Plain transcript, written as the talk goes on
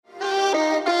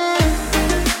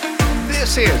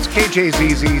This is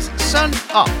KJZZ's Sun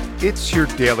Up. It's your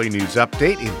daily news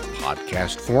update in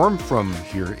podcast form from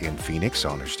here in Phoenix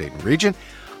on our state and region.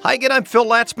 Hi again, I'm Phil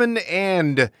Latzman,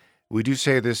 and we do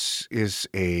say this is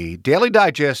a daily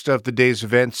digest of the day's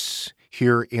events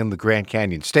here in the Grand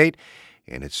Canyon State,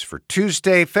 and it's for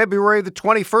Tuesday, February the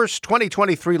 21st,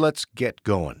 2023. Let's get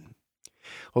going.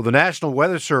 Well, the National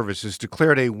Weather Service has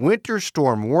declared a winter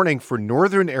storm warning for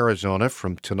northern Arizona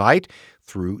from tonight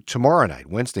through tomorrow night,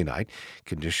 Wednesday night.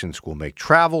 Conditions will make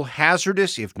travel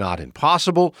hazardous, if not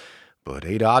impossible, but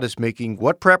ADOT is making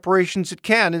what preparations it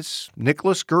can, as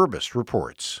Nicholas Gerbis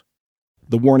reports.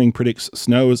 The warning predicts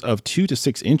snows of 2 to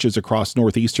 6 inches across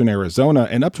northeastern Arizona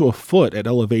and up to a foot at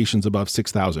elevations above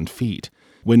 6,000 feet.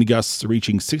 Wind gusts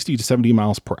reaching 60 to 70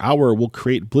 miles per hour will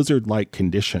create blizzard-like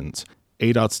conditions.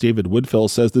 ADOT's David Woodfill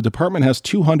says the department has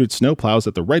 200 snowplows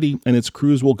at the ready, and its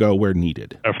crews will go where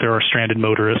needed. If there are stranded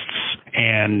motorists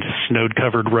and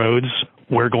snow-covered roads,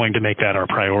 we're going to make that our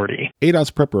priority.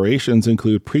 ADOT's preparations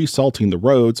include pre-salting the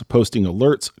roads, posting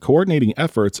alerts, coordinating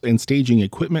efforts, and staging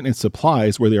equipment and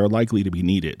supplies where they are likely to be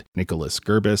needed. Nicholas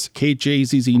Gerbis,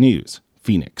 KJZZ News,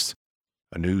 Phoenix.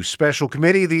 A new special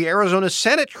committee the Arizona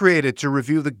Senate created to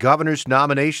review the governor's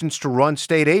nominations to run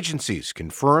state agencies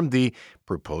confirmed the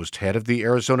proposed head of the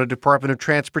Arizona Department of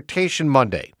Transportation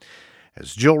Monday.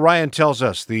 As Jill Ryan tells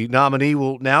us, the nominee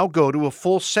will now go to a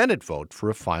full Senate vote for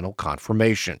a final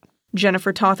confirmation.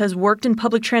 Jennifer Toth has worked in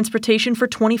public transportation for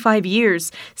 25 years,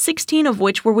 16 of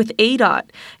which were with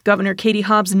ADOT. Governor Katie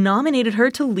Hobbs nominated her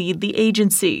to lead the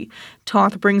agency.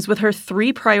 Toth brings with her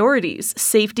 3 priorities: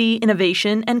 safety,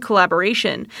 innovation, and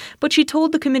collaboration. But she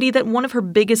told the committee that one of her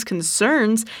biggest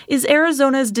concerns is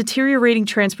Arizona's deteriorating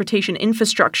transportation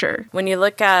infrastructure. When you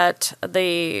look at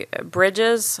the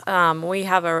bridges, we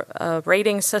have a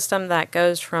rating system that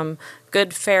goes from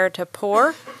good, fair to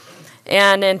poor.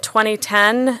 And in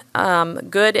 2010,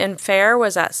 good and fair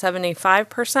was at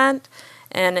 75%.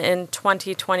 And in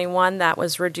 2021, that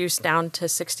was reduced down to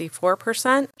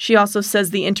 64%. She also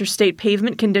says the interstate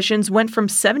pavement conditions went from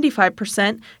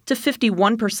 75% to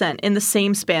 51% in the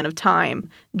same span of time.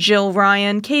 Jill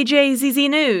Ryan, KJZZ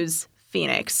News,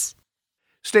 Phoenix.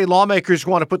 State lawmakers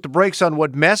want to put the brakes on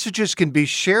what messages can be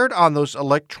shared on those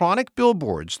electronic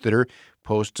billboards that are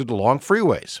posted along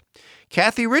freeways.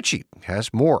 Kathy Ritchie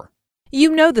has more. You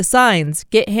know the signs.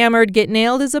 Get hammered, get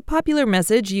nailed is a popular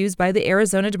message used by the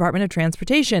Arizona Department of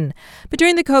Transportation. But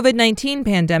during the COVID-19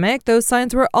 pandemic, those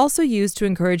signs were also used to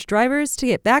encourage drivers to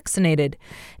get vaccinated.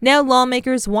 Now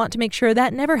lawmakers want to make sure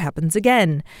that never happens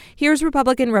again. Here's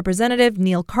Republican Representative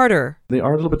Neil Carter. They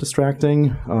are a little bit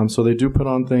distracting, so they do put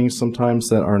on things sometimes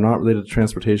that are not related to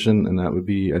transportation, and that would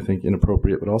be, I think,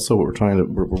 inappropriate. But also what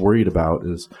we're worried about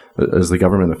is the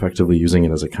government effectively using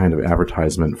it as a kind of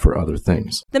advertisement for other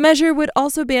things. The measure would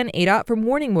also ban ADOT from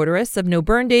warning motorists of no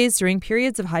burn days during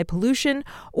periods of high pollution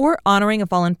or honoring a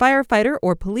fallen firefighter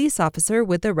or police officer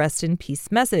with a rest in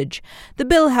peace message. The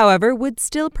bill, however, would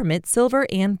still permit silver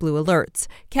and blue alerts.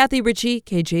 Kathy Ritchie,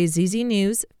 KJZZ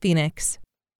News, Phoenix.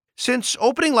 Since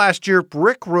opening last year,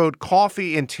 Brick Road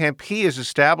Coffee in Tempe has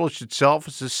established itself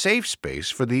as a safe space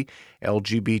for the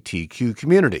LGBTQ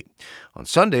community. On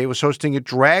Sunday, it was hosting a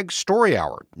drag story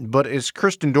hour, but as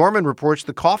Kirsten Dorman reports,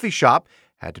 the coffee shop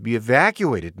had to be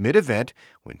evacuated mid-event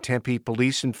when Tempe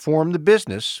police informed the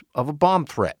business of a bomb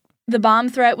threat. The bomb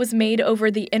threat was made over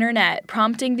the internet,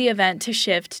 prompting the event to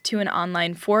shift to an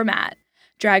online format.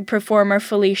 Drag performer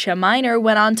Felicia Minor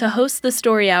went on to host the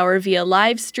story hour via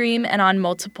live stream and on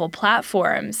multiple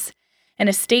platforms. In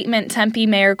a statement, Tempe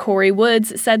Mayor Corey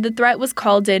Woods said the threat was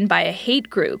called in by a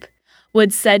hate group.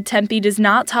 Woods said Tempe does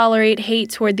not tolerate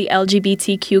hate toward the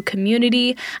LGBTQ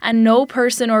community, and no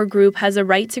person or group has a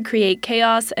right to create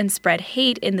chaos and spread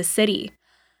hate in the city.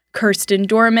 Kirsten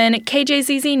Dorman,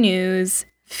 KJZZ News,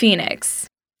 Phoenix.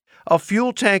 A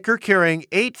fuel tanker carrying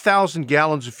 8,000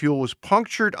 gallons of fuel was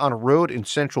punctured on a road in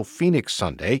central Phoenix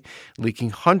Sunday,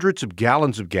 leaking hundreds of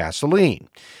gallons of gasoline.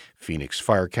 Phoenix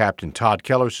Fire Captain Todd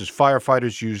Keller says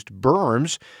firefighters used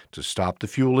berms to stop the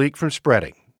fuel leak from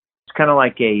spreading. It's kind of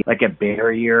like a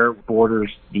barrier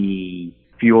borders the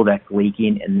fuel that's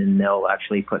leaking, and then they'll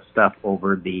actually put stuff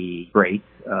over the grates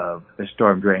of the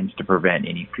storm drains to prevent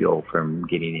any fuel from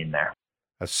getting in there.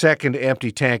 A second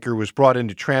empty tanker was brought in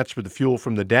to transfer the fuel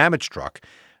from the damaged truck,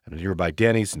 and nearby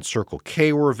Denny's and Circle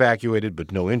K were evacuated,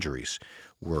 but no injuries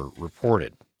were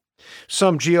reported.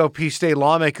 Some GOP state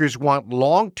lawmakers want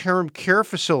long-term care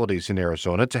facilities in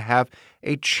Arizona to have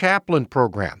a chaplain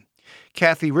program.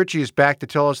 Kathy Ritchie is back to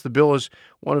tell us the bill is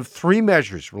one of 3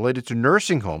 measures related to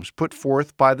nursing homes put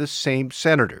forth by the same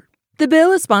senator. The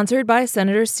bill is sponsored by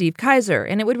Senator Steve Kaiser,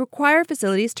 and it would require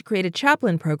facilities to create a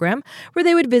chaplain program where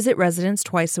they would visit residents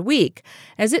twice a week.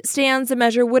 As it stands, the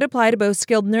measure would apply to both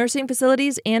skilled nursing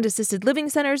facilities and assisted living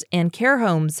centers and care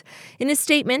homes. In a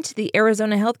statement, the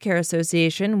Arizona Healthcare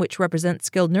Association, which represents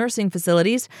skilled nursing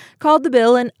facilities, called the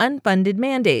bill an unfunded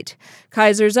mandate.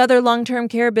 Kaiser's other long-term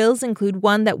care bills include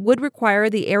one that would require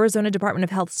the Arizona Department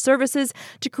of Health Services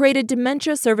to create a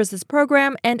dementia services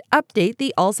program and update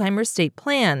the Alzheimer's State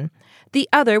Plan. The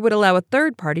other would allow a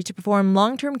third party to perform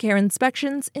long-term care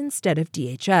inspections instead of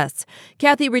DHS.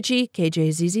 Kathy Ritchie,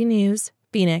 KJZZ News,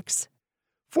 Phoenix.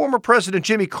 Former President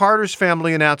Jimmy Carter's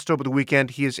family announced over the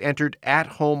weekend he has entered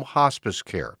at-home hospice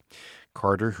care.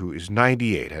 Carter, who is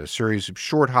 98, had a series of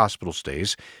short hospital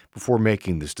stays before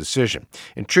making this decision.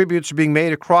 And tributes are being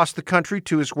made across the country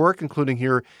to his work, including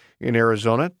here in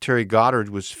Arizona. Terry Goddard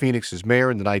was Phoenix's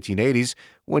mayor in the 1980s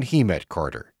when he met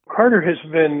Carter. Carter has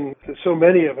been, to so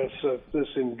many of us, this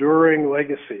enduring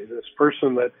legacy, this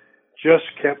person that just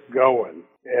kept going.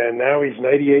 And now he's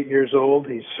 98 years old.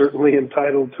 He's certainly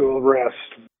entitled to a rest.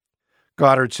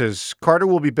 Goddard says Carter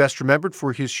will be best remembered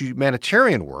for his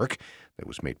humanitarian work that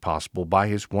was made possible by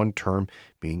his one term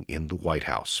being in the White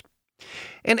House.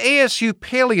 An ASU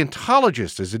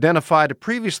paleontologist has identified a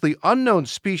previously unknown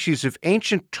species of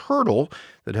ancient turtle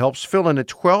that helps fill in a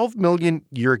 12 million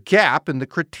year gap in the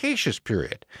Cretaceous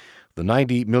period. The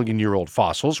 90 million year old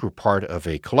fossils were part of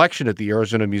a collection at the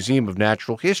Arizona Museum of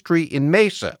Natural History in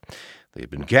Mesa. They had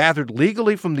been gathered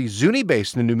legally from the Zuni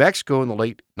Basin in New Mexico in the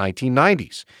late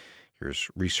 1990s. Here's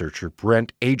researcher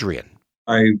Brent Adrian.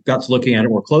 I got to looking at it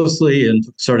more closely and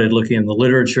started looking in the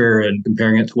literature and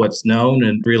comparing it to what's known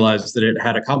and realized that it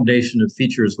had a combination of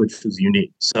features which was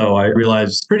unique. So I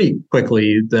realized pretty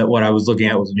quickly that what I was looking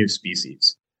at was a new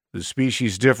species. The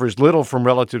species differs little from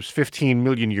relatives 15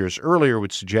 million years earlier,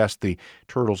 which suggests the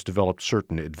turtles developed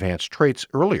certain advanced traits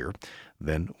earlier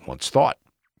than once thought.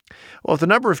 Well, with the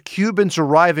number of Cubans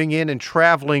arriving in and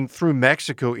traveling through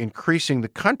Mexico increasing, the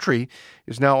country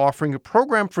is now offering a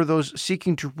program for those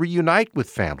seeking to reunite with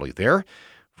family there.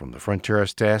 From the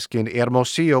Fronteras desk in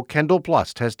Hermosillo, Kendall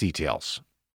Blust has details.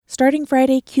 Starting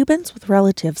Friday, Cubans with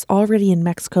relatives already in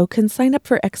Mexico can sign up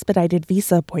for expedited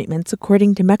visa appointments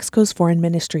according to Mexico's foreign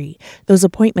ministry. Those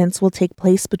appointments will take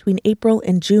place between April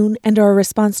and June and are a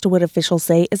response to what officials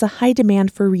say is a high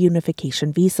demand for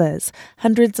reunification visas.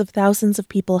 Hundreds of thousands of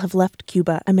people have left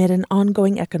Cuba amid an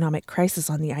ongoing economic crisis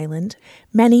on the island.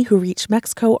 Many who reach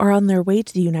Mexico are on their way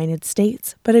to the United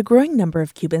States, but a growing number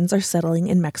of Cubans are settling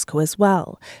in Mexico as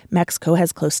well. Mexico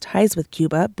has close ties with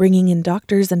Cuba, bringing in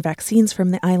doctors and vaccines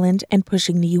from the island and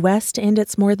pushing the U.S. to end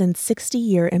its more than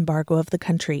 60-year embargo of the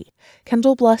country.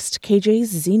 Kendall Blust,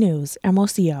 KJZZ News,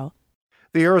 Hermosillo.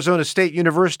 The Arizona State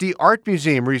University Art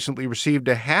Museum recently received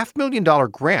a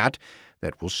 $500,000 grant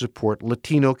that will support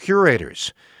Latino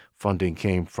curators. Funding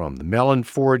came from the Mellon,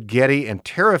 Ford, Getty, and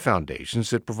Terra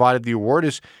Foundations that provided the award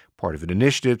as part of an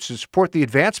initiative to support the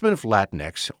advancement of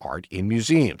Latinx art in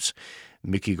museums.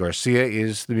 Mickey Garcia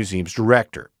is the museum's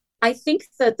director. I think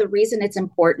that the reason it's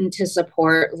important to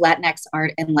support Latinx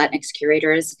art and Latinx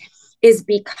curators is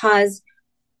because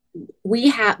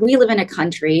we live in a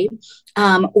country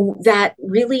that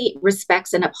really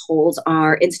respects and upholds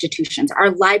our institutions,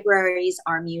 our libraries,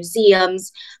 our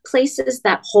museums, places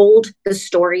that hold the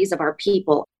stories of our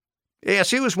people.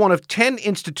 ASU was one of 10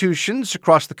 institutions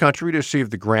across the country to receive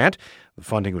the grant. The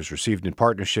funding was received in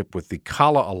partnership with the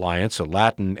Kala Alliance, a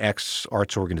Latinx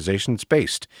arts organization that's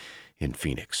based in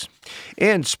Phoenix.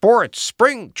 In sports,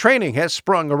 spring training has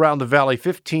sprung around the valley.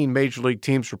 15 Major League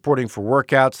teams reporting for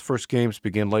workouts. The first games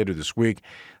begin later this week.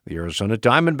 The Arizona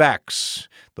Diamondbacks,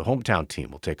 the hometown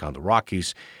team, will take on the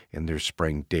Rockies in their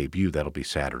spring debut. That'll be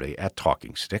Saturday at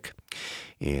Talking Stick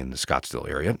in the Scottsdale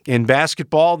area. In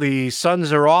basketball, the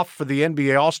Suns are off for the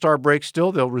NBA All-Star break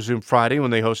still. They'll resume Friday when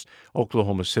they host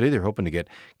Oklahoma City. They're hoping to get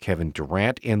Kevin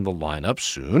Durant in the lineup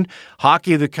soon.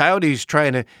 Hockey, the Coyotes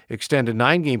trying to extend a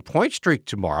 9-game point streak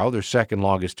tomorrow, their second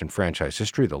longest in franchise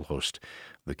history. They'll host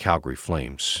the Calgary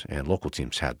Flames, and local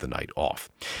teams had the night off.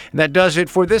 And that does it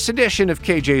for this edition of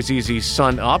KJZZ's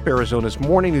Sun Up, Arizona's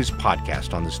morning news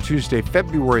podcast on this Tuesday,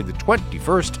 February the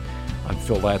 21st. I'm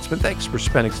Phil Latzman. Thanks for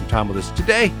spending some time with us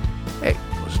today. Hey,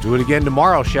 let's do it again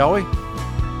tomorrow, shall we?